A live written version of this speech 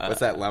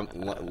What's that,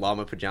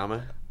 llama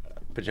pajama?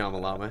 Pajama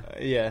llama?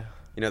 Yeah.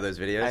 You know those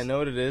videos? I know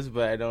what it is,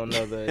 but I don't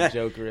know the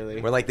joke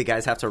really. Where like the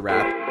guys have to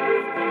rap.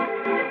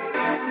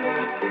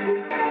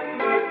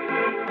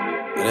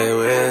 They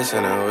wish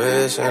and they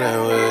wish and they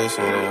wish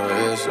and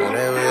they wish and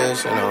they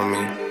wishing on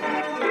me.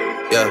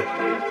 Yeah.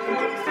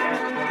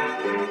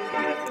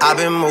 I've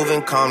been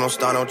moving calm, don't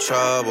start no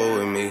trouble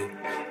with me.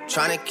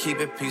 Trying to keep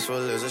it peaceful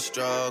is a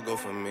struggle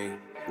for me.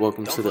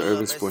 Welcome to the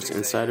Urban Sports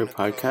Insider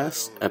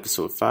Podcast,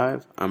 Episode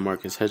 5. I'm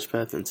Marcus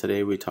Hedgepeth, and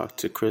today we talk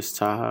to Chris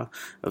Taha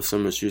of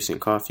Summer's Juice and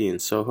Coffee in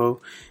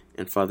Soho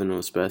and Father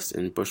Knows Best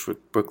in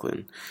Bushwick,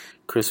 Brooklyn.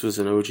 Chris was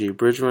an OG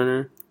bridge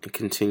runner and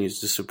continues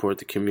to support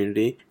the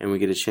community, and we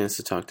get a chance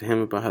to talk to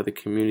him about how the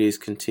community has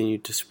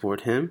continued to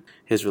support him,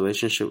 his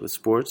relationship with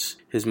sports,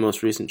 his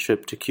most recent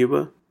trip to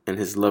Cuba, and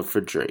his love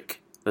for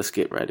Drake. Let's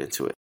get right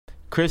into it.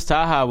 Chris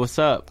Taha, what's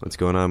up? What's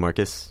going on,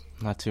 Marcus?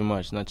 Not too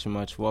much.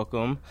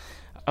 Welcome.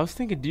 I was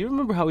thinking, do you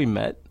remember how we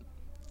met?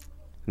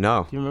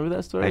 No. Do you remember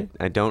that story?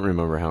 I don't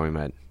remember how we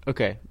met.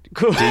 Okay,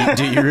 cool.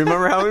 Do you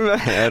remember how we met?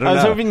 I don't know. I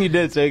was hoping you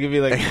did, so it could be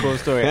like a cool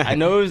story. I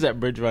know it was at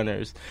Bridge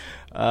Runners,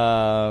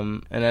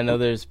 and I know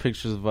there's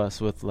pictures of us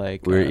with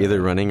like... We were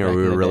either running or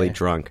we were really day.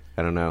 drunk.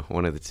 I don't know,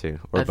 one of the two.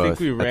 Or I both think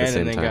we ran at the same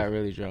and then time. got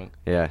really drunk.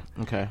 Yeah.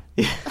 Okay.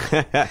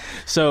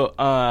 So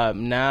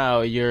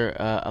now you're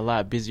a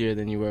lot busier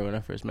than you were when I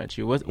first met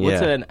you. What's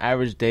an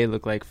average day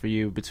look like for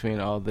you between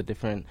all the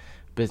different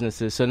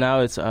businesses? So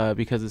now it's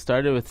because it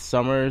started with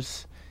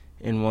Summers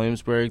in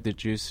Williamsburg, the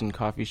juice and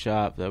coffee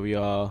shop that we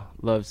all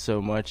loved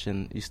so much,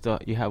 and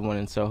you have one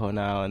in Soho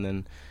now, and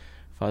then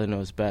Father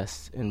Knows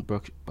Best in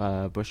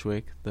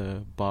Bushwick,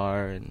 the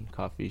bar and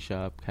coffee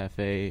shop,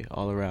 cafe,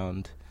 all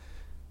around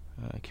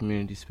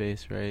community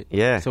space, right?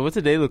 Yeah. So what's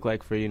a day look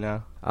like for you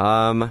now?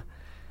 I'm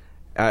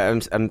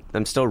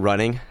still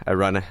running. I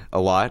run a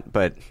lot,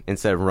 but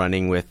instead of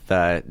running with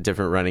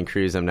different running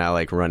crews, I'm now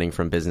like running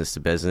from business to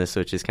business,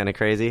 which is kind of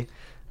crazy.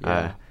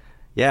 I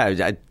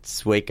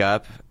just wake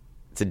up.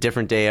 It's a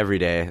different day every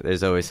day.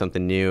 There's always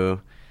something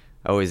new,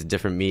 always a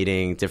different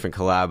meeting, different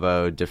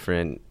collabo,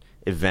 different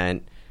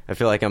event. I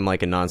feel like I'm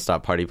like a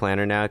nonstop party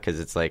planner now because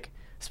it's like,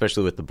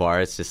 especially with the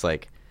bar, it's just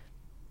like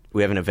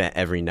we have an event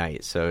every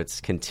night. So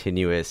it's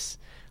continuous,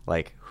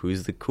 like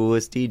who's the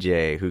coolest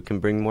DJ, who can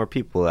bring more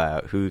people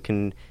out, who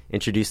can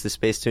introduce the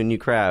space to a new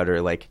crowd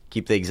or like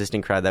keep the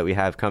existing crowd that we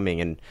have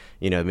coming. And,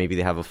 you know, maybe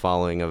they have a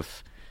following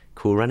of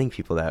cool running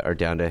people that are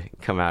down to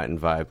come out and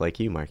vibe like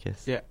you,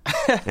 Marcus. Yeah,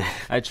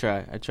 I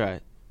try.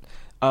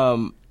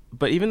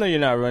 But even though you're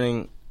not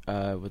running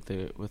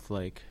with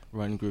like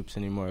run groups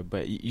anymore,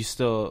 but you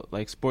still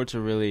like sports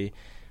are really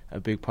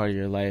a big part of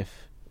your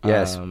life.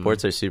 Yeah,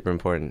 sports are super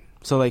important.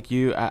 So like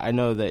I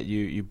know that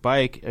you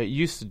bike. You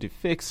used to do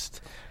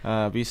fixed,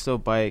 but you still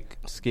bike,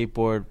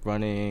 skateboard,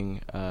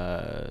 running,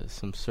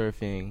 some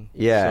surfing.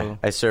 Yeah, so.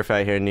 I surf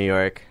out here in New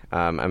York.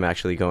 I'm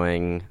actually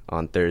going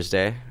on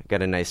Thursday.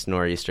 Got a nice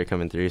nor'easter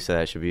coming through, so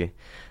that should be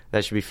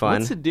fun.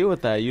 What's the deal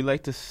with that? You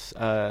like to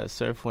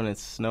surf when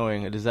it's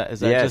snowing. Is that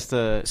just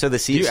a... So the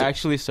season, do you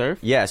actually surf?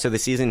 Yeah, so the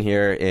season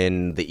here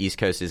in the East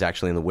Coast is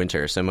actually in the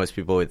winter. So most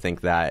people would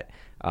think that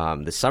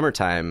the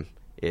summertime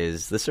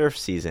is the surf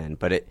season,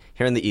 but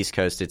here in the East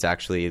Coast, it's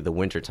actually the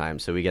winter time.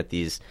 So we get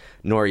these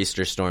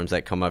nor'easter storms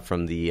that come up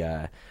from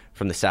the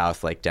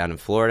south, like down in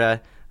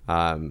Florida.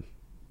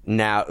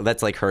 Now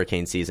that's like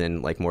hurricane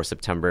season, like more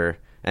September,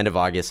 end of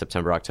August,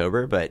 September,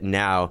 October. But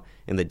now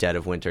in the dead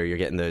of winter, you're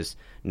getting those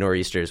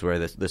nor'easters where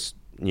this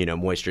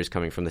moisture is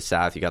coming from the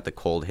south. You got the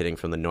cold hitting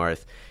from the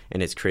north,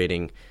 and it's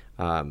creating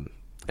a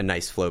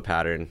nice flow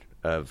pattern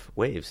of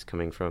waves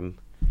coming from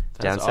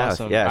down That's south.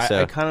 awesome. Yeah,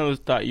 I kind of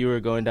thought you were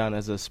going down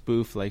as a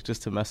spoof, like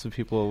just to mess with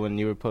people when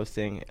you were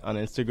posting on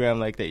Instagram,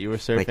 like that you were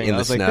surfing. Like in I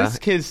was the like, snow? this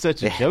kid's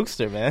such a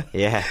jokester, man.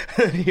 Yeah.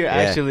 You're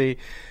actually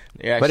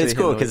But it's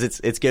cool because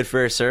it's good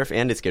for surf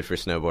and it's good for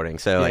snowboarding.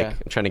 So like Yeah.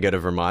 I'm trying to go to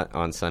Vermont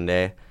on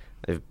Sunday.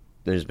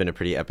 There's been a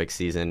pretty epic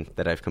season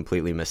that I've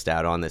completely missed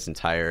out on this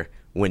entire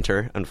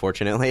winter,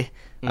 unfortunately.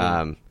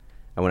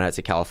 I went out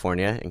to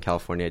California, and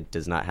California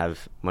does not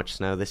have much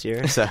snow this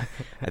year. So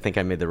I think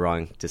I made the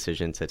wrong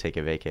decision to take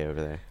a vacay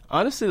over there.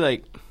 Honestly,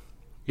 like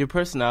your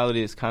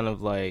personality is kind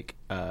of like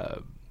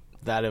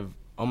that of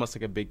almost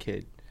like a big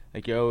kid.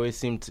 Like you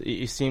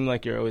seem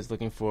like you're always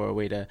looking for a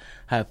way to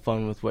have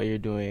fun with what you're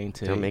doing,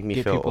 to Don't make me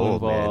get feel people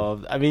old,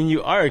 involved. Man. I mean,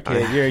 you are a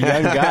kid. You're a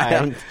young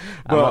guy.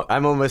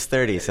 I'm almost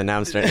 30, so now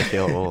I'm starting to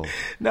feel old.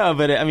 No,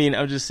 but I mean,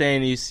 I'm just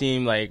saying you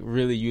seem like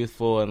really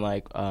youthful and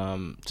like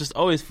just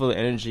always full of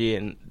energy.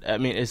 And I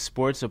mean, is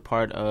sports a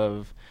part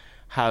of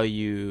how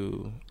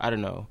you, I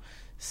don't know,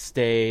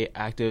 stay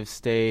active,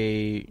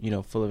 stay,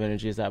 full of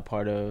energy? Is that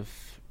part of...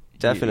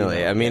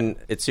 Definitely. I mean,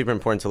 it's super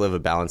important to live a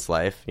balanced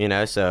life,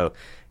 So,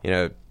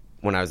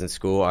 when I was in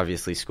school,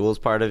 obviously school's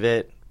part of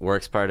it,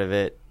 work's part of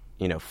it,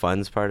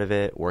 fun's part of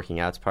it, working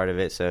out's part of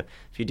it. So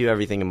if you do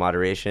everything in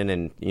moderation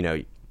and,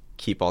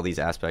 keep all these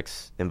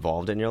aspects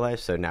involved in your life.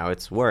 So now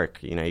it's work,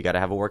 you got to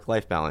have a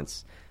work-life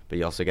balance, but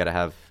you also got to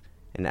have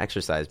an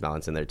exercise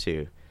balance in there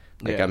too.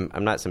 Like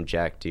I'm not some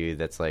jack dude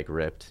that's like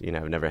ripped,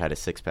 I've never had a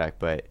six pack,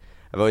 but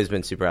I've always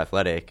been super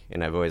athletic,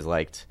 and I've always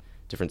liked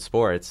different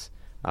sports.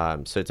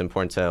 So it's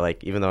important to,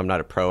 like, even though I'm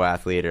not a pro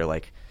athlete or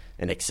like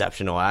an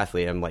exceptional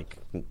athlete, I'm like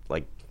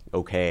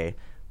okay,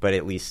 but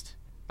at least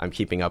I'm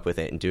keeping up with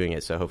it and doing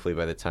it. So hopefully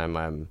by the time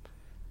I'm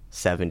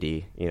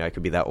 70, you know, I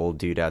could be that old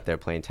dude out there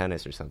playing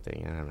tennis or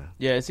something. I don't know.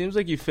 Yeah, it seems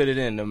like you fit it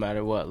in no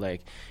matter what.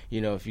 Like,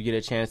 you know, if you get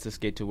a chance to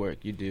skate to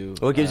work, you do.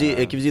 Well, it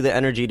gives you the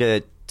energy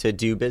to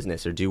do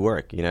business or do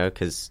work, you know,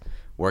 because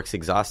work's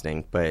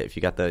exhausting. But if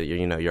you got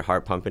your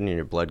heart pumping and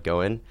your blood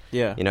going,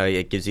 yeah, you know,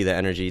 it gives you the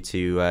energy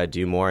to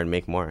do more and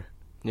make more.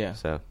 Yeah,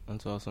 so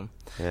that's awesome.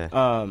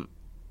 Yeah.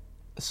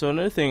 So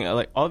another thing,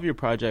 like all of your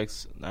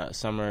projects,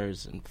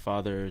 Summers and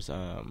Fathers,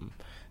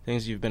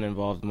 things you've been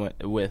involved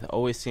with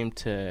always seem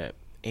to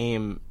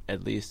aim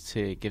at least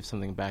to give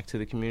something back to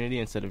the community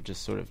instead of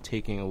just sort of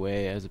taking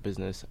away as a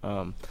business.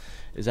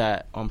 Is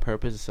that on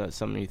purpose? Is that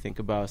something you think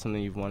about,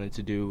 something you've wanted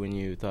to do when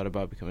you thought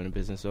about becoming a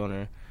business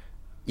owner?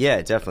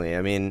 Yeah, definitely.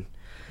 I mean,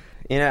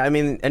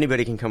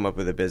 anybody can come up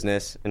with a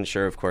business, and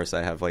sure, of course,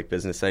 I have like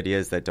business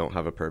ideas that don't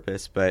have a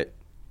purpose, but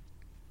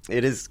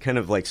it is kind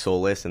of like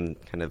soulless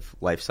and kind of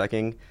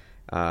life-sucking.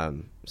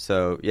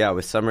 So yeah,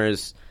 with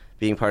Summers,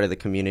 being part of the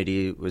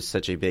community was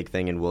such a big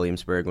thing in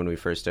Williamsburg when we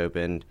first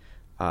opened.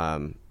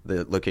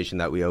 The location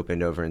that we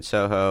opened over in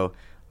Soho,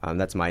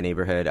 that's my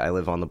neighborhood. I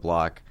live on the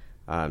block.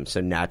 So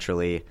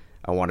naturally,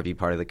 I want to be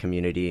part of the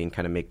community and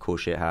kind of make cool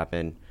shit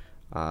happen.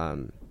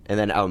 And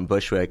then out in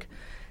Bushwick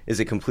is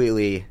a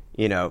completely,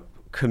 you know,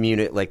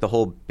 like the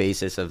whole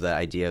basis of the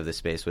idea of the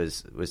space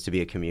was to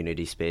be a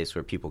community space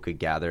where people could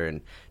gather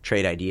and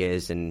trade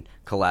ideas and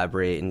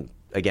collaborate and,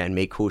 again,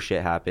 make cool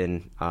shit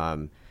happen.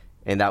 And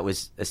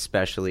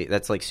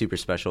that's like super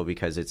special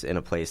because it's in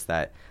a place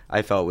that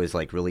I felt was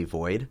like really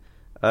void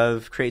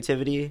of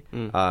creativity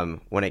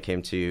when it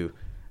came to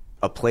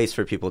a place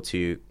for people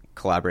to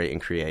collaborate and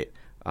create.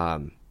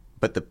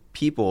 But the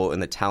people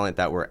and the talent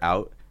that were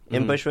out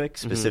in Bushwick,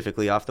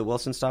 specifically off the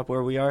Wilson stop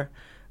where we are,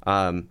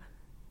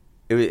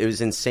 it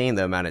was insane,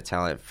 the amount of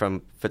talent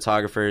from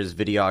photographers,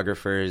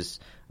 videographers,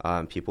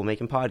 people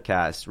making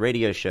podcasts,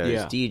 radio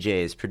shows,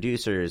 DJs,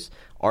 producers,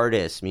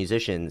 artists,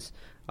 musicians.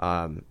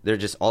 They're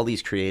just all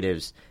these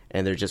creatives,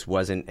 and there just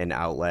wasn't an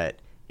outlet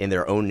in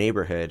their own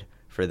neighborhood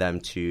for them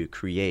to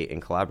create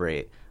and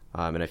collaborate.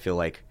 And I feel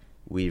like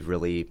we've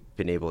really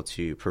been able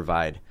to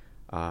provide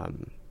a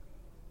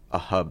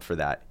hub for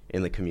that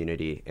in the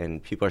community,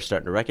 and people are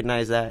starting to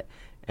recognize that.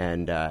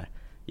 And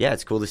yeah,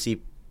 it's cool to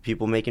see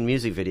people making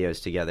music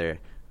videos together.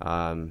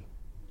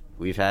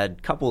 We've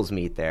had couples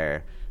meet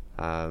there.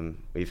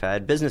 We've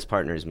had business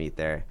partners meet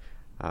there.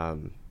 Yeah,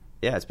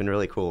 it's been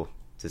really cool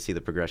to see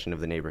the progression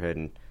of the neighborhood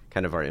and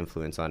kind of our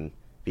influence on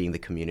being the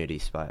community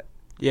spot.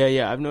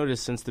 Yeah, I've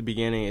noticed since the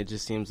beginning, it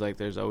just seems like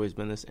there's always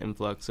been this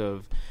influx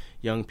of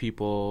young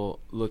people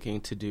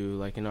looking to do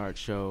like an art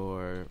show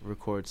or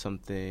record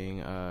something,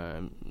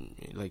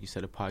 like you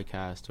said, a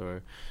podcast,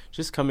 or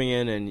just coming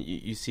in, and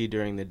you see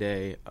during the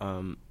day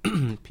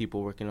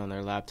people working on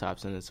their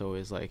laptops, and it's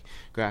always like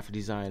graphic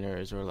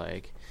designers or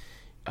like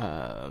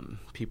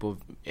people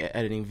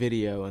editing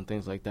video and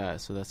things like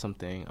that. So that's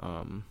something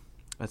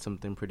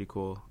pretty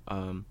cool.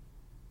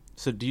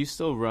 So do you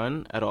still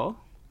run at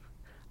all?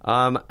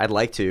 I'd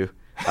like to.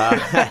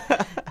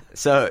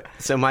 So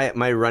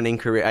my running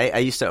career, I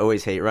used to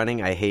always hate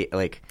running. I hate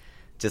like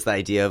just the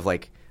idea of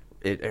like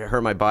it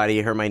hurt my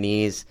body, hurt my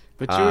knees.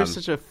 But you were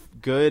such a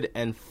good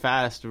and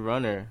fast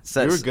runner.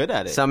 So you were good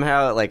at it.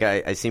 Somehow, like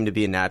I seem to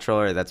be a natural,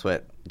 or that's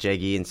what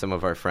Jaggy and some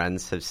of our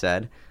friends have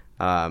said.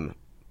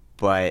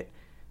 But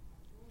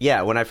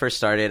yeah, when I first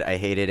started, I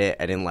hated it.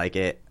 I didn't like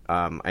it.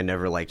 I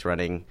never liked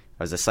running.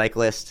 I was a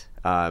cyclist.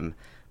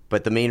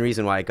 But the main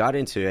reason why I got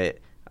into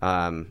it,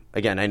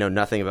 again, I know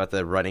nothing about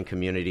the running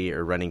community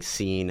or running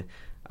scene.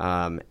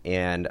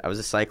 And I was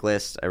a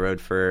cyclist. I rode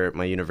for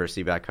my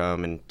university back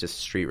home and just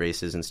street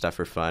races and stuff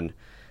for fun.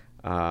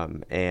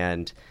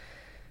 And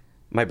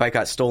my bike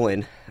got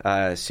stolen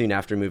soon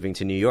after moving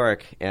to New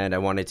York, and I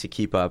wanted to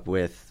keep up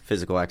with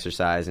physical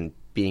exercise and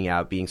being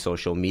out, being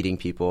social, meeting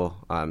people.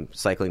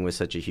 Cycling was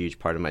such a huge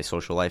part of my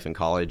social life in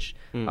college.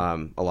 A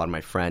lot of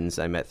my friends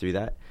I met through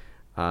that.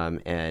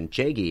 And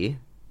Jaggy,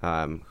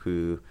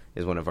 who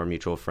is one of our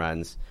mutual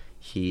friends,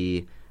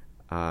 he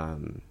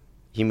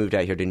moved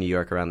out here to New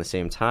York around the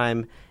same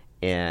time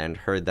and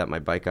heard that my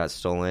bike got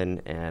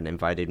stolen and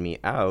invited me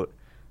out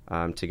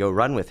to go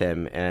run with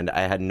him. And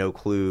I had no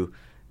clue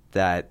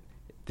that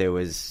there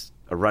was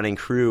a running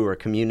crew or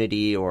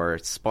community or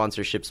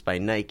sponsorships by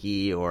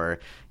Nike or,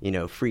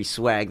 free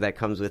swag that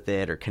comes with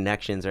it or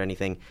connections or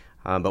anything.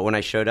 But when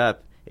I showed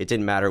up, it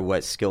didn't matter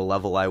what skill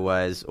level I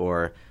was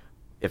or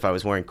if I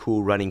was wearing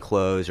cool running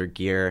clothes or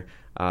gear.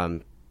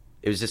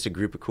 It was just a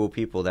group of cool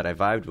people that I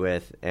vibed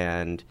with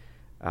and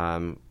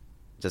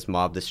just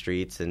mobbed the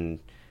streets and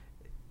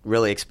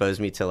really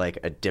exposed me to like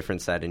a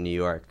different side of New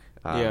York.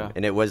 And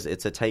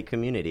it's a tight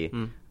community.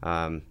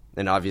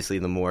 And obviously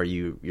the more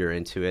you're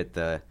into it,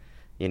 the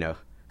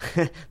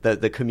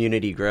the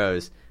community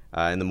grows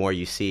and the more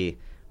you see.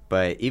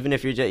 But even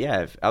if you're just,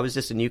 if I was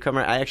just a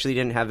newcomer, I actually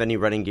didn't have any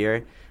running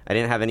gear. I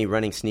didn't have any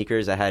running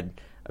sneakers. I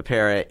had a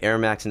pair of Air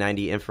Max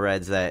 90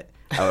 infrareds that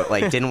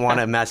I didn't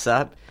want to mess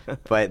up.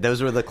 But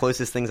those were the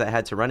closest things I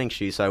had to running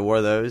shoes, so I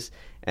wore those.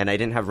 And I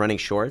didn't have running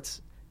shorts,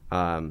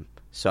 so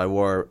I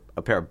wore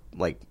a pair of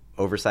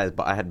oversized.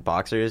 I had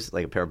boxers,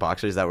 a pair of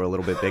boxers that were a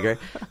little bit bigger.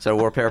 So I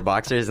wore a pair of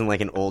boxers and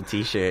an old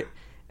T-shirt.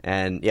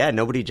 And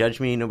nobody judged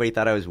me. Nobody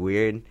thought I was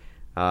weird.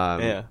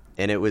 And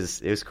it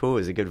was cool. It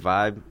was a good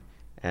vibe,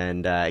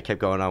 and I kept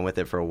going on with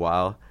it for a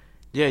while.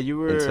 Yeah, you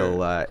were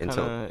until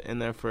in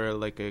there for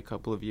a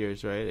couple of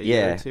years, right?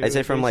 I'd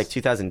say from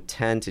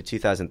 2010 to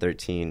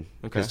 2013,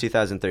 because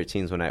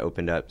 2013 is when I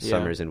opened up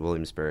Summers in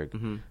Williamsburg.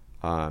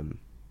 Mm-hmm.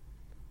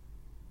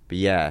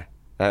 But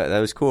that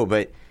was cool.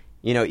 But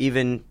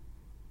even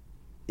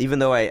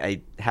though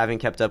I haven't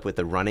kept up with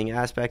the running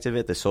aspect of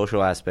it, the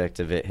social aspect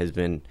of it has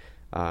been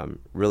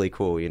really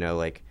cool.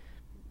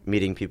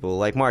 Meeting people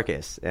like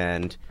Marcus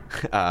and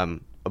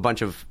a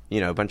bunch of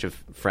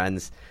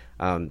friends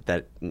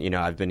that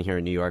I've been here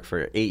in New York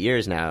for 8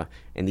 years now,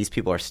 and these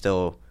people are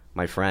still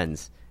my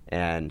friends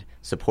and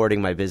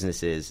supporting my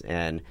businesses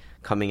and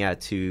coming out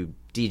to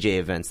DJ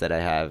events that I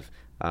have,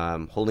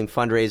 holding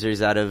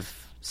fundraisers out of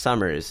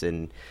Summers,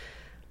 and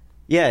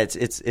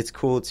it's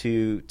cool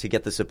to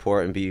get the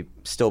support and be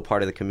still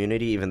part of the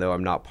community, even though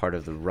I'm not part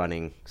of the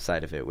running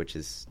side of it, which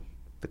is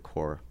the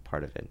core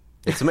part of it.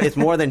 It's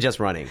more than just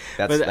running.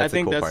 That's I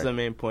think the cool that's part. the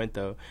main point,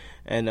 though.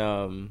 And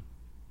I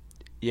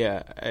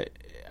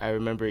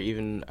remember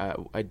even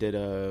I did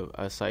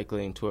a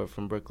cycling tour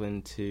from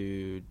Brooklyn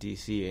to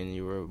DC, and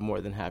you were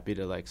more than happy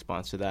to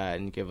sponsor that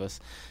and give us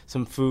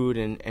some food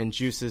and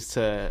juices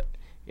to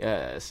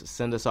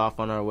send us off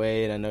on our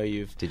way. And I know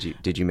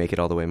Did you make it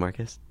all the way,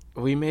 Marcus?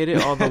 We made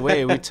it all the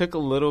way. We took a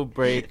little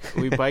break.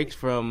 We biked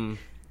from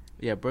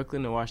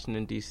Brooklyn to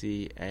Washington,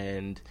 D.C.,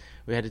 and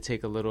we had to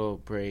take a little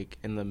break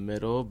in the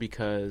middle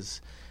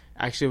because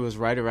actually it was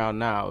right around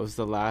now. It was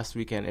the last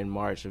weekend in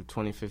March of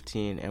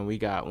 2015, and we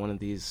got one of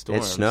these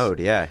storms. It snowed,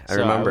 I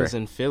remember. I was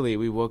in Philly.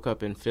 We woke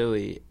up in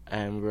Philly,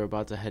 and we were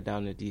about to head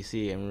down to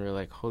D.C., and we were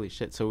like, holy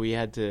shit. So we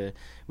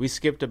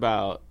skipped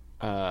about,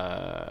 we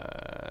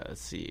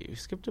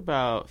skipped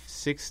about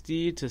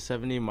 60 to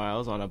 70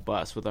 miles on a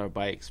bus with our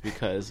bikes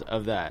because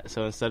of that.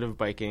 So instead of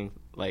biking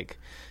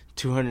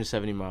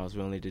 270 miles,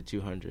 we only did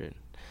 200.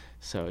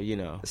 So,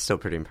 It's still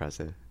pretty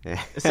impressive.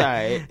 Yeah. It's all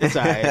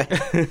right.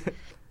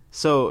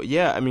 So,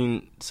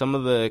 some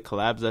of the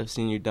collabs I've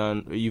seen you've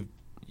done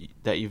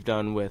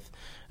with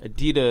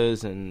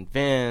Adidas and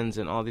Vans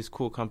and all these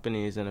cool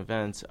companies and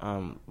events,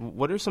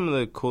 what are some of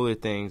the cooler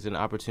things and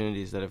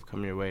opportunities that have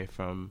come your way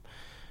from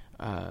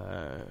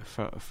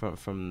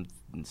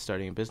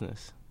starting a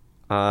business?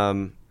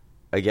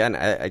 Again,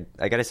 I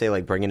got to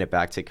say, bringing it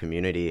back to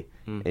community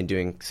and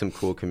doing some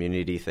cool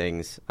community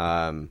things.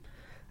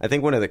 I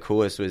think one of the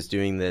coolest was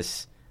doing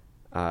this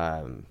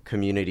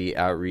community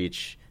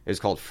outreach. It was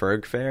called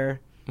Ferg Fair.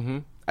 Mm-hmm.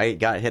 I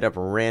got hit up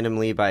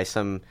randomly by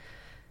some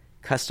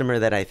customer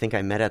that I think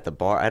I met at the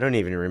bar. I don't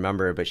even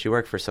remember, but she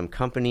worked for some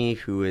company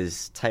who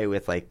was tight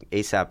with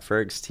ASAP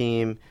Ferg's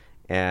team,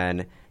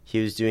 and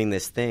he was doing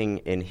this thing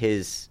in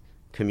his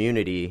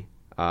community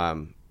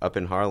up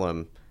in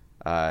Harlem,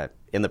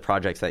 in the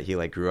projects that he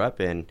grew up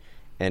in,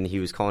 and he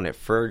was calling it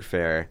Ferg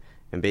Fair,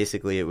 and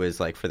basically it was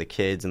for the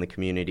kids in the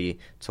community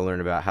to learn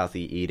about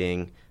healthy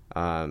eating,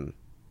 and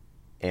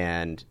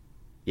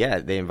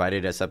they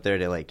invited us up there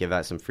to give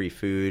out some free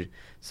food,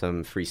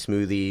 some free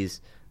smoothies,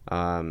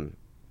 kind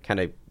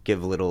of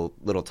give a little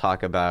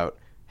talk about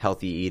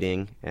healthy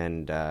eating,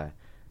 and that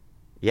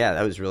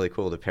was really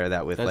cool to pair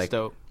that with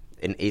dope.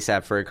 An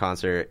A$AP Ferg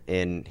concert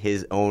in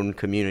his own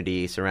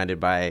community, surrounded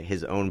by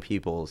his own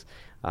peoples.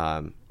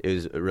 It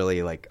was a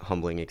really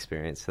humbling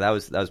experience. So that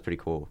was pretty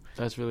cool.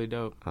 That's really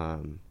dope.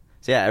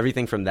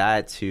 Everything from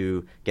that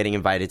to getting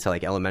invited to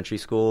elementary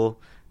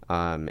school,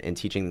 and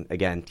teaching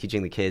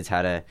the kids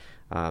how to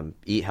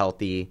eat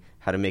healthy,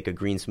 how to make a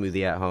green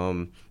smoothie at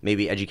home,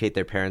 maybe educate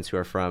their parents who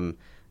are from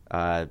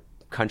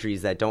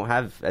countries that don't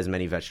have as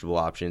many vegetable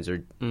options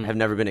or have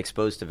never been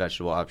exposed to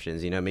vegetable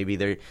options. Maybe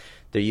they're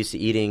used to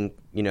eating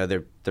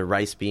their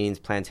rice, beans,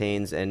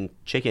 plantains, and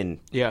chicken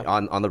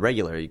on the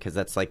regular, because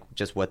that's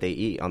just what they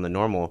eat on the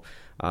normal.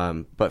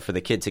 But for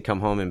the kid to come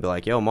home and be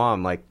like, yo,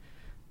 Mom,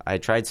 I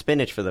tried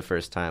spinach for the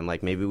first time,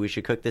 maybe we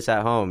should cook this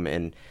at home,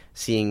 and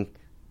seeing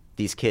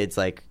these kids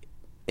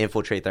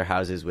infiltrate their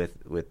houses with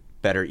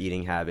better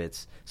eating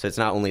habits. So it's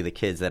not only the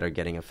kids that are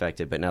getting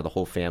affected, but now the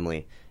whole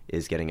family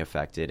is getting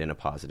affected in a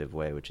positive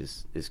way, which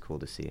is cool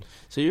to see.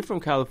 So you're from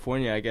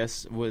California, I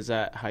guess. Was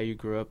that how you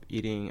grew up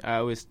eating? I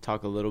always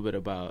talk a little bit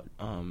about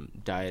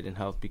diet and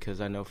health,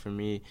 because I know for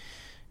me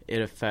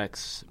it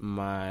affects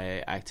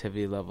my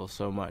activity level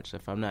so much.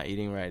 If I'm not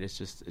eating right, it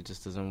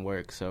just doesn't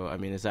work. So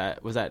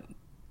was that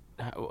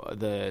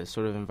the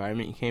sort of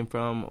environment you came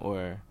from,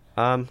 or?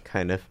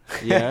 Kind of.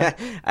 Yeah.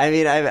 I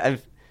mean,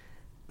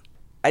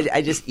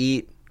 I just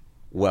eat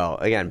well.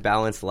 Again,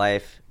 balanced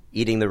life,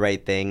 eating the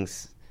right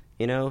things,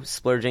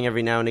 splurging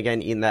every now and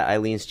again, eating that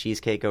Eileen's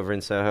cheesecake over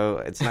in Soho,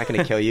 it's not going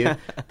to kill you.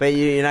 But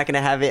you're not going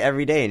to have it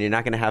every day, and you're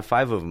not going to have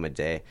 5 of them a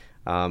day.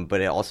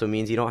 But it also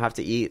means you don't have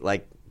to eat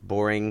like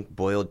boring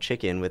boiled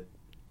chicken with,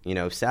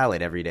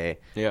 salad every day.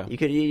 Yeah. You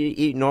could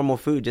eat normal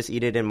food, just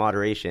eat it in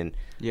moderation.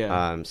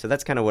 Yeah. So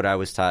that's kind of what I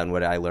was taught and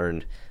what I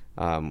learned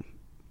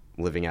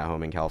living at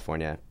home in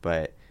California.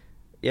 But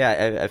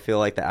yeah, I feel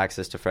like the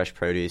access to fresh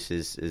produce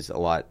is a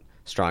lot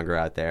stronger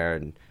out there,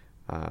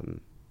 and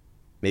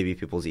maybe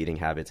people's eating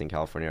habits in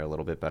California are a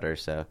little bit better.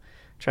 So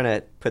trying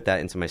to put that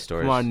into my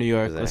stores. Come on, New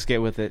York, let's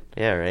get with it.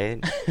 Yeah,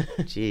 right?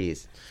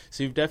 Jeez.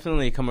 So you've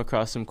definitely come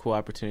across some cool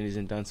opportunities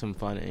and done some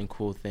fun and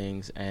cool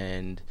things,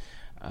 and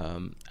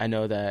I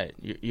know that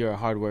you're a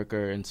hard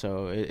worker, and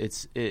so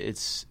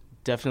it's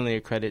definitely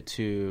a credit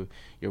to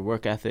your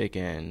work ethic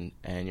and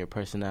your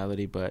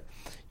personality. But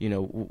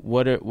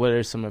what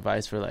are some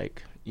advice for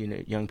like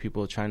young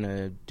people trying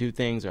to do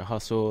things or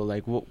hustle?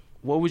 Like what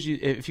would you,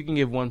 if you can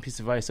give one piece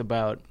of advice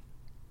about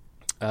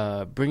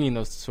bringing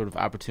those sort of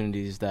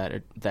opportunities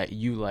that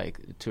you like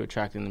to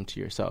attracting them to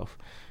yourself?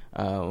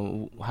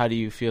 How do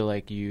you feel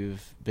like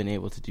you've been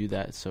able to do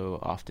that so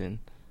often?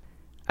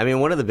 I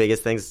mean, one of the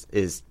biggest things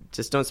is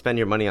just don't spend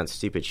your money on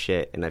stupid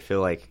shit. And I feel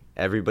like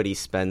everybody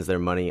spends their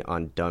money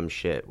on dumb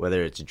shit,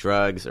 whether it's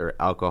drugs or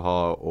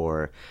alcohol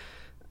or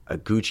a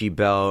Gucci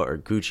belt or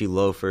Gucci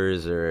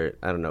loafers or,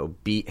 I don't know,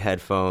 Beat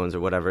headphones or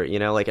whatever.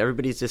 Like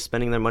everybody's just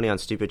spending their money on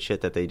stupid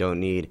shit that they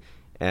don't need.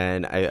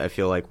 And I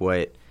feel like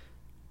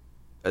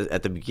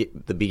at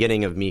the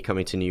beginning of me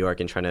coming to New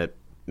York and trying to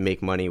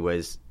make money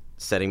was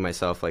setting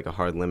myself like a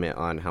hard limit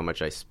on how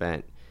much I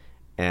spent.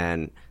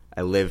 And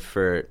I lived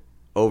for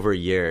over a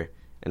year,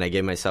 and I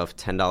gave myself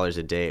 $10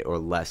 a day or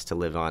less to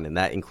live on, and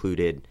that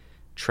included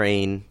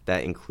train,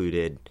 that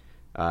included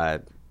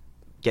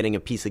getting a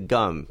piece of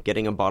gum,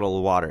 getting a bottle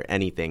of water,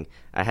 anything.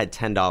 I had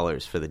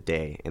 $10 for the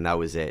day, and that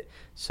was it.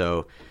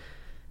 So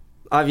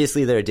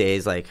obviously there are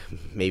days like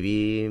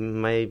maybe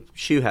my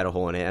shoe had a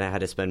hole in it and I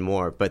had to spend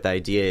more, but the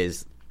idea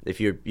is if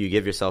you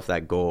give yourself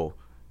that goal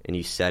and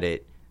you set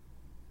it,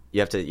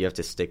 you have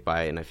to stick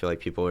by it. And I feel like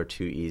people are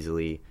too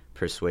easily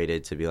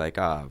persuaded to be like,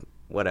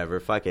 whatever,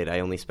 fuck it, I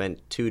only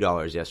spent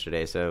 $2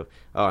 yesterday, so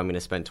I'm going to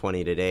spend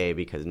 $20 today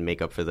because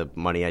make up for the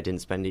money I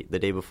didn't spend the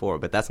day before.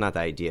 But that's not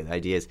the idea. The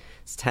idea is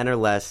it's 10 or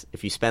less.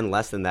 If you spend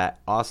less than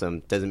that, awesome.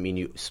 Doesn't mean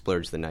you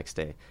splurge the next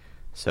day.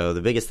 So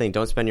the biggest thing,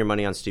 don't spend your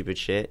money on stupid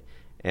shit,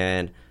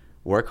 and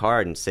work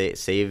hard and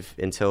save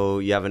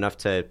until you have enough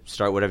to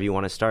start whatever you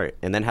want to start,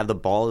 and then have the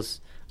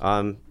balls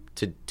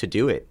to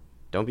do it.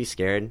 Don't be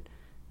scared.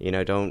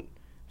 Don't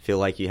feel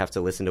like you have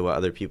to listen to what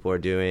other people are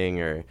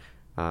doing, or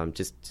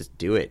just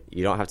do it.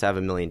 You don't have to have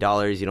 $1 million.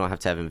 You don't have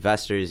to have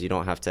investors. You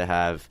don't have to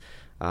have,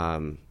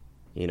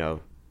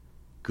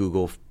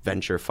 Google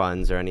venture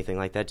funds or anything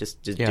like that.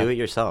 Just do it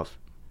yourself.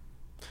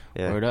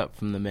 Yeah. Word up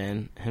from the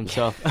man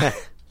himself.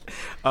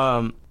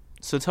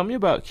 So tell me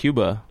about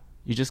Cuba.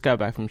 You just got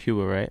back from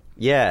Cuba, right?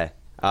 Yeah.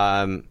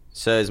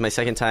 So it was my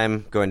second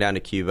time going down to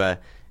Cuba,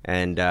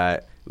 and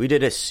we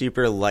did a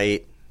super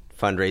light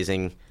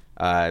fundraising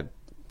kind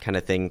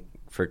of thing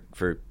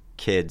for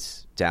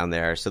kids down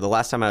there. So the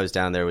last time I was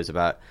down there was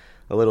about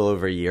a little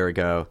over a year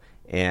ago,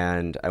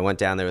 and I went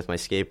down there with my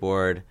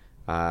skateboard.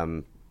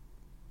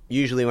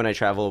 Usually when I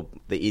travel,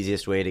 the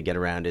easiest way to get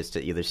around is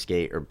to either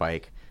skate or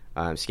bike.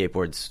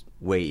 Skateboard's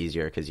way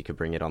easier because you could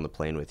bring it on the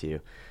plane with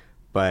you.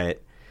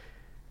 But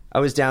I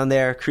was down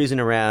there cruising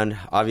around.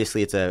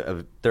 Obviously, it's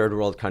a third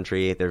world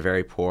country. They're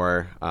very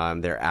poor.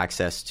 Their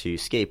access to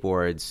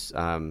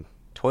skateboards,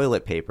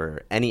 toilet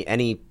paper,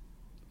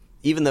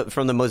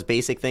 from the most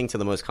basic thing to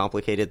the most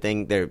complicated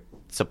thing, their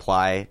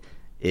supply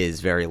is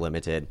very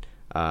limited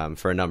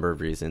for a number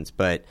of reasons.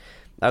 But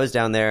I was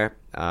down there,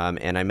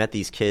 and I met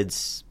these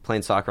kids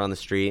playing soccer on the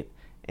street,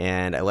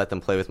 and I let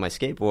them play with my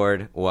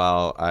skateboard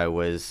while I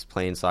was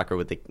playing soccer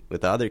with the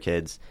other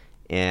kids.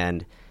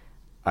 And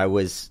I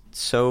was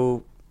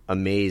so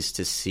amazed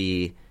to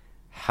see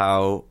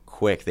how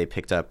quick they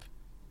picked up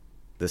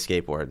the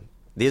skateboard.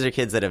 These are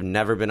kids that have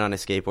never been on a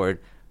skateboard.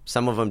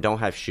 Some of them don't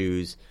have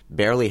shoes,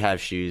 barely have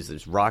shoes.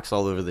 There's rocks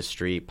all over the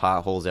street,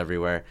 potholes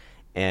everywhere.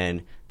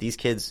 And these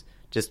kids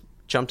just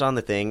jumped on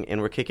the thing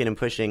and were kicking and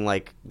pushing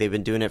like they've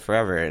been doing it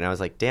forever. And I was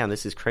like, damn,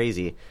 this is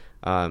crazy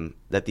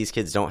that these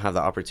kids don't have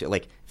the opportunity.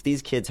 Like, if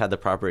these kids had the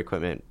proper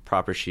equipment,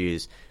 proper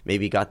shoes,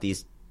 maybe got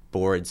these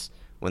boards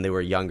when they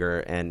were younger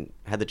and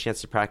had the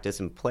chance to practice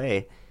and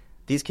play,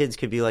 these kids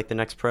could be like the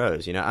next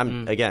pros.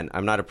 I'm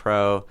not a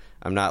pro.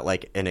 I'm not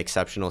like an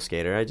exceptional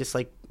skater. I just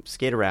like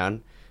skate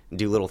around and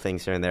do little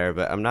things here and there,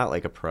 but I'm not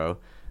like a pro.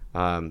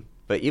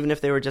 But even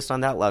if they were just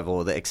on that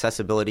level, the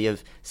accessibility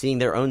of seeing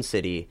their own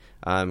city,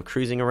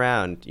 cruising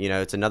around,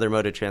 it's another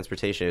mode of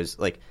transportation. It was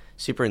like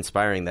super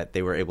inspiring that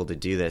they were able to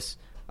do this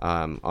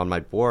on my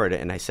board.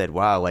 And I said,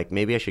 wow, like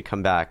maybe I should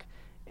come back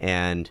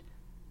and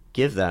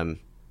give them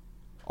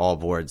all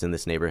boards in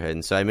this neighborhood.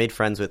 And so I made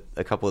friends with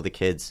a couple of the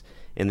kids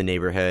in the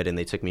neighborhood, and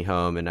they took me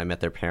home, and I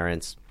met their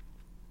parents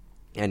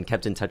and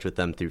kept in touch with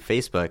them through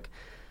Facebook.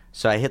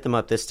 So I hit them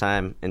up this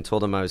time and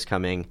told them I was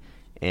coming,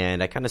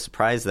 and I kind of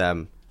surprised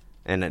them.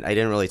 And I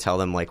didn't really tell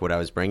them like what I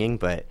was bringing,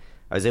 but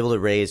I was able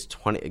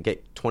to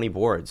get 20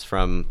 boards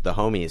from the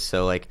homies.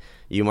 So like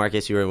you,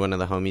 Marcus, you were one of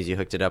the homies. You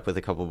hooked it up with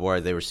a couple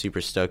boards. They were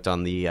super stoked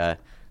on the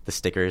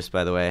stickers.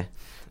 By the way,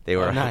 they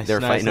were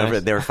fighting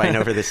over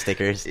the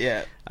stickers.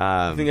 Yeah,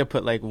 I think I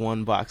put like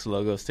one box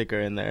logo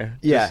sticker in there.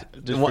 Yeah,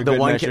 just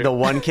the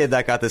one kid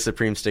that got the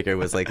Supreme sticker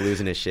was like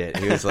losing his shit.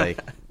 He was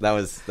like that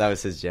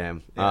was his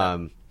jam.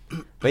 Yeah.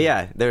 But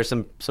yeah, there were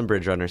some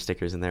Bridge Runner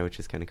stickers in there, which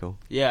is kind of cool.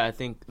 Yeah, I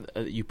think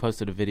you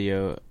posted a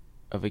video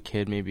of a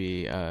kid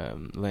maybe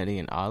landing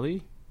an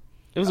ollie.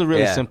 It was a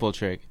really simple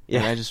trick. Yeah,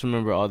 and I just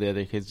remember all the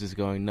other kids just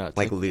going nuts,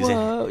 like losing.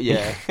 Whoa.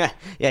 Yeah,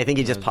 yeah. I think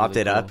he just popped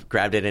really it up,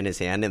 grabbed it in his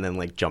hand, and then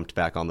like jumped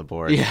back on the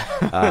board.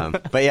 Yeah.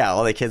 But yeah,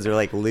 all the kids were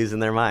like losing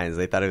their minds.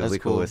 They thought it was the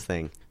coolest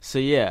thing. So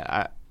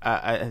yeah,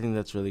 I think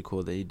that's really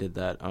cool that you did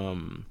that.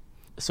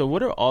 So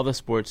what are all the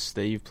sports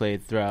that you've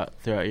played throughout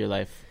your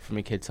life from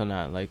a kid till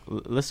now? Like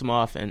list them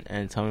off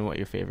and tell me what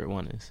your favorite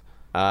one is.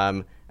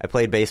 I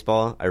played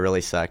baseball. I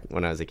really sucked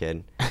when I was a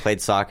kid. I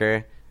played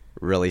soccer.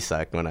 Really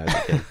sucked when I was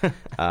a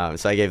kid.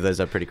 So I gave those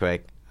up pretty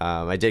quick.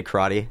 I did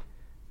karate.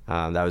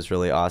 That was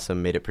really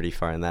awesome. Made it pretty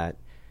far in that.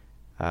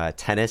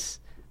 Tennis.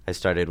 I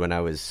started when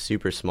I was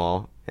super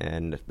small,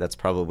 and that's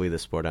probably the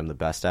sport I'm the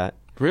best at.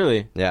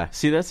 Really? Yeah.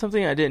 See, that's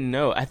something I didn't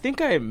know. I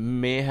think I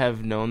may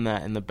have known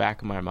that in the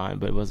back of my mind,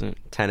 but it wasn't.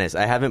 Tennis.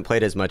 I haven't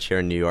played as much here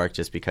in New York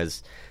just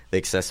because the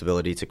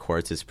accessibility to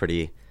courts is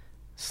pretty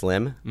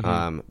slim.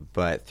 Mm-hmm.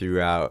 But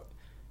throughout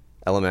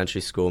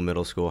elementary school,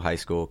 middle school, high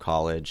school,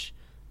 college,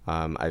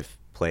 I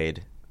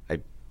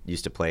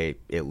used to play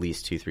at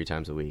least 2-3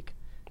 times a week.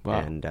 Wow.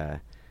 And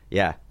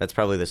yeah, that's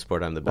probably the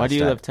sport I'm the best at. Why do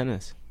you love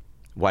tennis?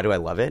 Why do I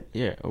love it?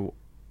 Yeah.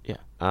 Yeah.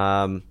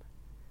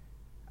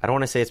 I don't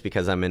want to say it's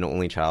because I'm an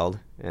only child,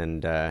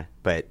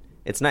 but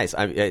it's nice.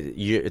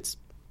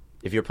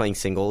 If you're playing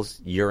singles,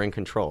 you're in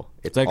control.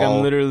 It's like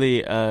I'm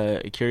literally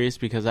curious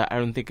because I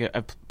don't think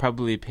I've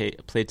probably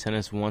played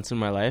tennis once in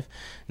my life,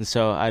 and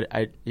so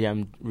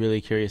I'm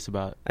really curious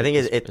about. I think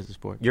it's a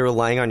sport. You're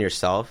relying on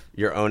yourself,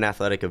 your own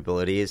athletic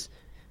abilities,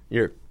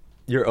 your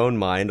own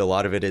mind. A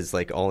lot of it is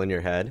like all in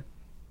your head.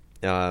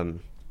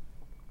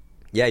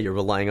 Yeah, you're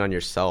relying on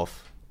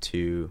yourself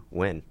to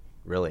win.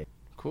 Really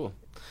cool.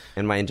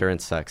 And my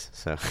endurance sucks,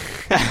 so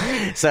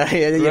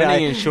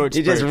running in short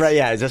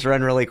spurts. Just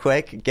run really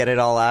quick, get it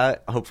all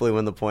out, hopefully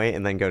win the point,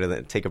 and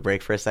then take a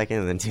break for a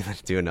second, and then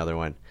do another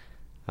one.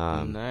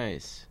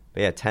 Nice.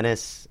 But yeah,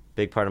 tennis,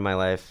 big part of my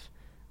life.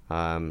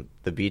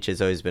 The beach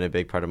has always been a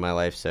big part of my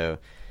life. So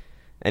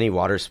any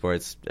water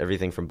sports,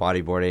 everything from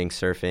bodyboarding,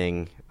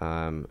 surfing.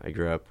 I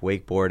grew up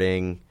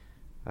wakeboarding,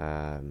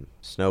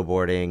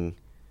 snowboarding,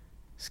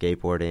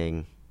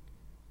 skateboarding,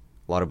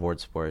 a lot of board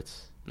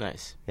sports.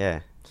 Nice.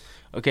 Yeah.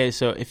 Okay,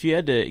 so if you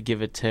had to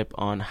give a tip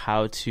on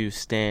how to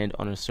stand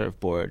on a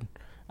surfboard,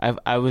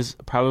 I was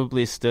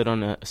probably stood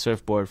on a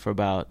surfboard for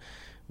about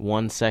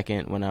 1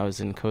 second when I was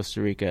in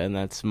Costa Rica, and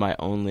that's my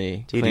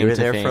only Dude, claim you were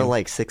to there fame. for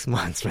like 6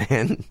 months,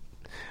 man.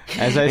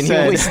 As I and said,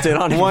 you only stood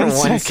on it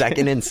for 1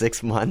 second in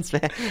 6 months,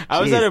 man.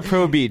 I was at a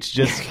pro beach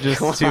just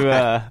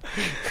to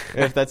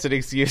if that's an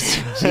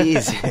excuse.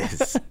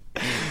 Jesus.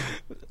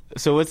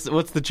 So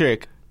what's the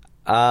trick?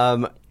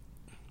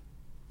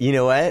 You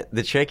know what?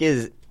 The trick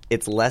is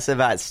it's less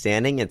about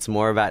standing, it's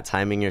more about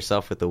timing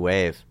yourself with the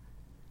wave.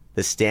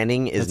 The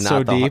standing is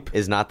not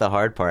the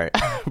hard part.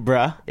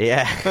 Bruh.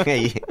 Yeah.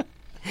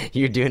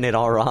 You're doing it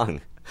all wrong.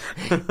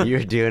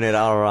 You're doing it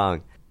all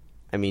wrong.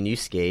 I mean, you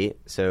skate,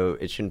 so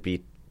it shouldn't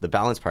be the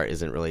balance part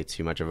isn't really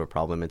too much of a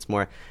problem. It's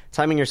more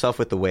timing yourself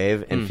with the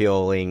wave and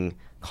feeling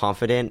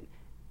confident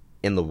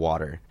in the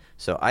water.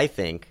 So I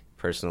think,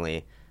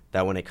 personally,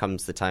 that when it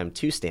comes the time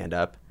to stand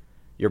up,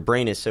 your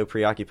brain is so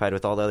preoccupied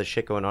with all the other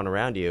shit going on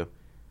around you,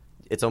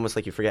 it's almost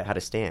like you forget how to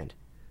stand.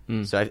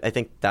 So I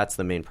think that's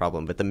the main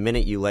problem. But the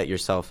minute you let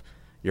yourself,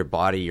 your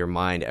body, your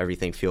mind,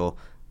 everything feel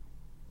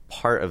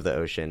part of the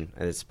ocean,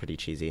 and it's pretty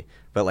cheesy,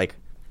 but like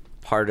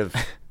part of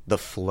the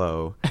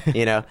flow,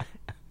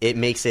 it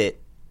makes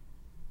it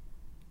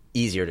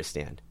easier to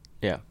stand.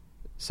 Yeah.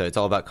 So it's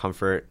all about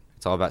comfort.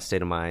 It's all about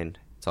state of mind.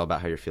 It's all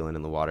about how you're feeling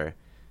in the water.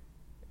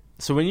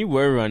 So when you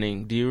were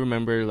running, do you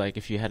remember like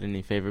if you had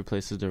any favorite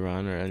places to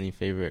run or any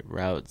favorite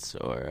routes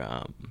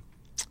or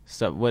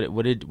stuff?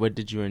 What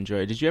did you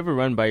enjoy? Did you ever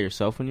run by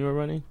yourself when you were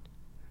running?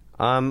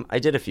 I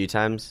did a few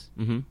times.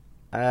 Mm-hmm.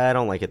 I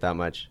don't like it that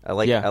much. I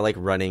like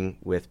running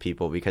with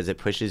people because it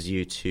pushes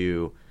you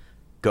to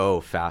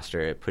go faster.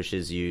 It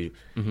pushes you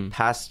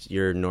past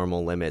your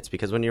normal limits.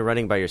 Because when you're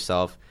running by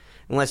yourself,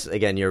 unless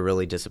again you're a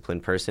really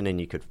disciplined person and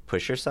you could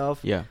push yourself.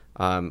 Yeah.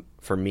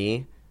 For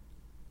me,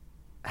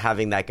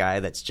 having that guy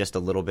that's just a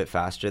little bit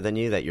faster than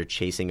you that you're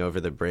chasing over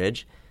the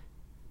bridge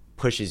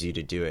pushes you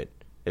to do it.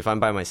 If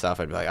I'm by myself,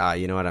 I'd be like,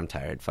 you know what, I'm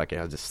tired. Fuck it,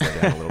 I'll just slow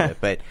down a little bit.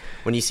 But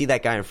when you see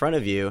that guy in front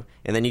of you,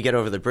 and then you get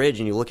over the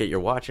bridge and you look at your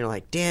watch, and you're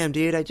like, damn,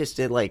 dude, I just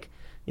did like,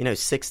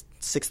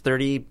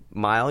 6:30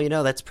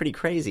 mile. That's pretty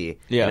crazy.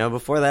 Yeah.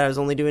 Before that, I was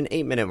only doing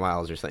 8-minute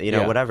miles or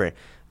something. Whatever.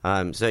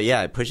 So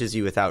yeah, it pushes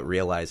you without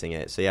realizing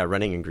it. So yeah,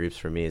 running in groups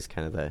for me is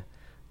kind of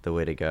the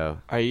way to go.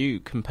 Are you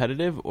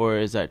competitive, or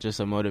is that just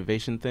a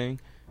motivation thing,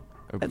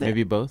 or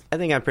maybe both? I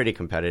think I'm pretty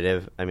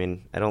competitive. I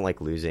mean, I don't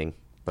like losing,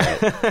 but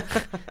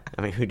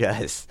I mean, who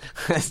does?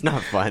 That's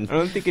not fun. I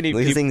don't think any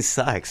losing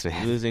sucks,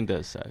 man. Losing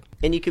does suck.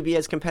 And you could be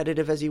as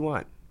competitive as you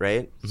want,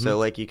 right? Mm-hmm. So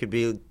like you could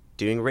be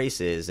doing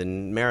races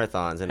and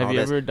marathons and all this.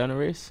 Have you ever done a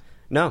race?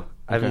 No,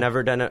 I've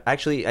never done it.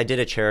 Actually, I did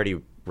a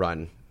charity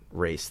run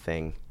race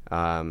thing,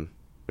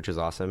 which was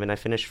awesome, and I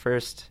finished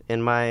first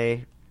in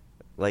my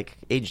like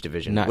age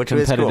division, which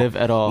was cool. Not competitive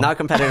at all. Not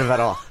competitive at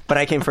all, but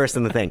I came first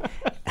in the thing,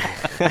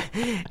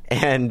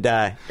 and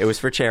it was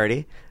for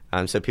charity,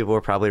 so people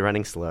were probably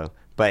running slow.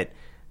 But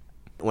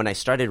when I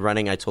started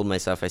running, I told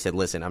myself, I said,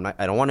 "Listen,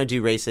 I don't want to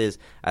do races.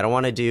 I don't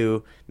want to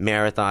do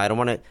marathon. I don't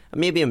want to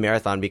maybe a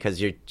marathon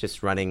because you're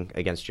just running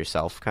against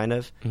yourself, kind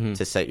of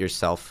to set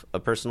yourself a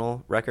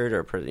personal record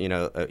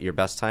or your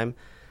best time."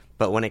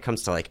 But when it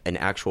comes to like an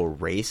actual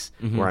race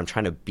where I'm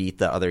trying to beat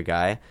the other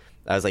guy,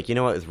 I was like, you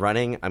know what? With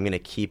running, I'm going to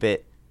keep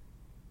it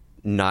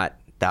not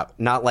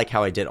like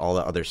how I did all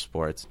the other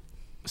sports.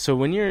 So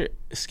when you're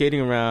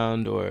skating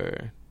around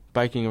or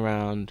biking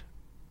around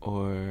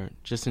or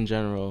just in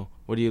general,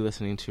 what are you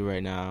listening to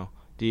right now?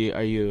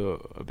 Are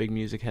you a big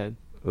music head?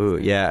 Ooh,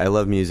 yeah, I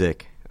love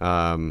music.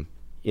 I'm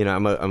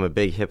a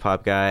big hip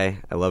hop guy.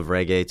 I love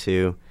reggae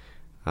too.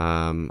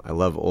 I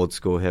love old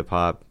school hip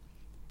hop.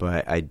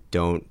 But I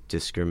don't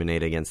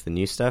discriminate against the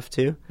new stuff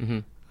too.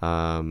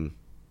 Mm-hmm.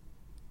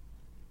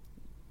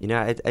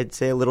 I'd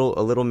say a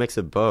little mix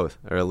of both,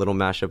 or a little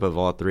mashup of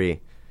all three.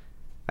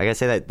 I gotta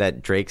say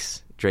that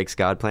Drake's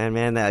God Plan,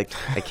 man. That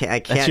I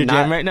can't That's your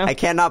jam right now? I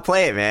can't not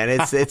play it, man.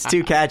 It's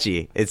too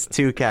catchy. It's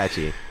too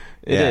catchy.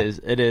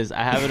 It is.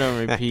 I have it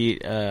on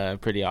repeat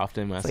pretty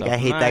often myself. Like, I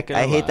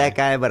hate that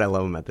guy, but I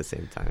love him at the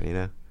same time. You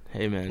know.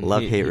 Hey man,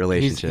 love-hate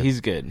relationship.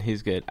 He's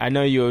good. I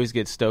know you always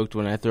get stoked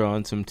when I throw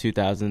on some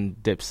 2000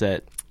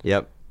 Dipset.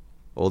 Yep,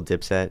 old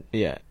Dipset.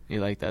 Yeah, you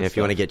like that. And if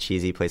you want to get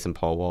cheesy, play some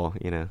Paul Wall.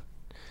 You know,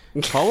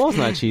 Paul Wall's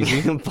not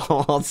cheesy.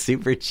 Paul Wall's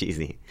super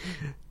cheesy.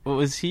 What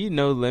was he?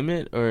 No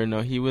Limit, or no?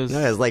 He was.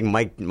 No, it was like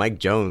Mike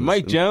Jones.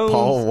 Mike Jones.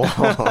 Paul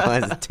Wall.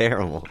 That's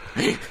terrible.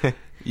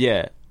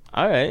 Yeah.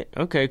 All right.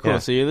 Okay. Cool. Yeah.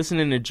 So you're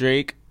listening to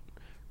Drake,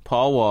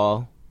 Paul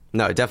Wall.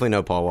 No, definitely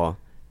no Paul Wall.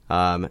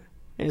 And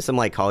some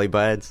like Collie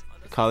Buddz.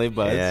 Collie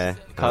Buddz. Yeah.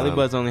 Collie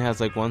Buddz only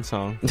has like one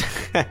song,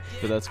 but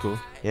that's cool.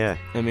 Yeah.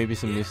 And maybe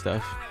some new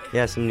stuff.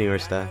 Yeah, some newer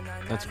stuff.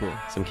 That's cool.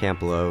 Some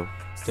Camp Low.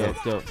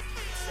 Dope.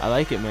 I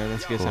like it, man.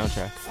 That's a good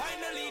soundtrack.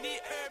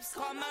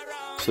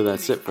 So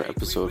that's it for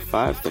episode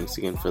 5. Thanks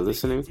again for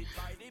listening.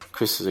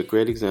 Chris is a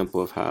great example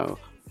of how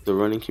the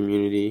running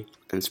community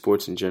and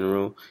sports in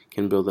general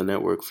can build a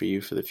network for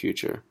you for the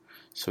future.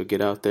 So get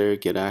out there,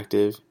 get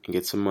active, and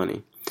get some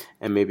money.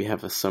 And maybe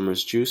have a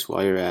summer's juice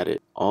while you're at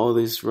it. All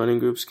these running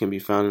groups can be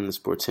found in the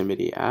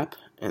Sportimity app,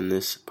 and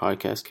this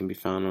podcast can be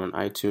found on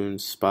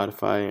iTunes,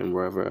 Spotify, and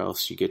wherever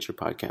else you get your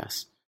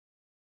podcasts.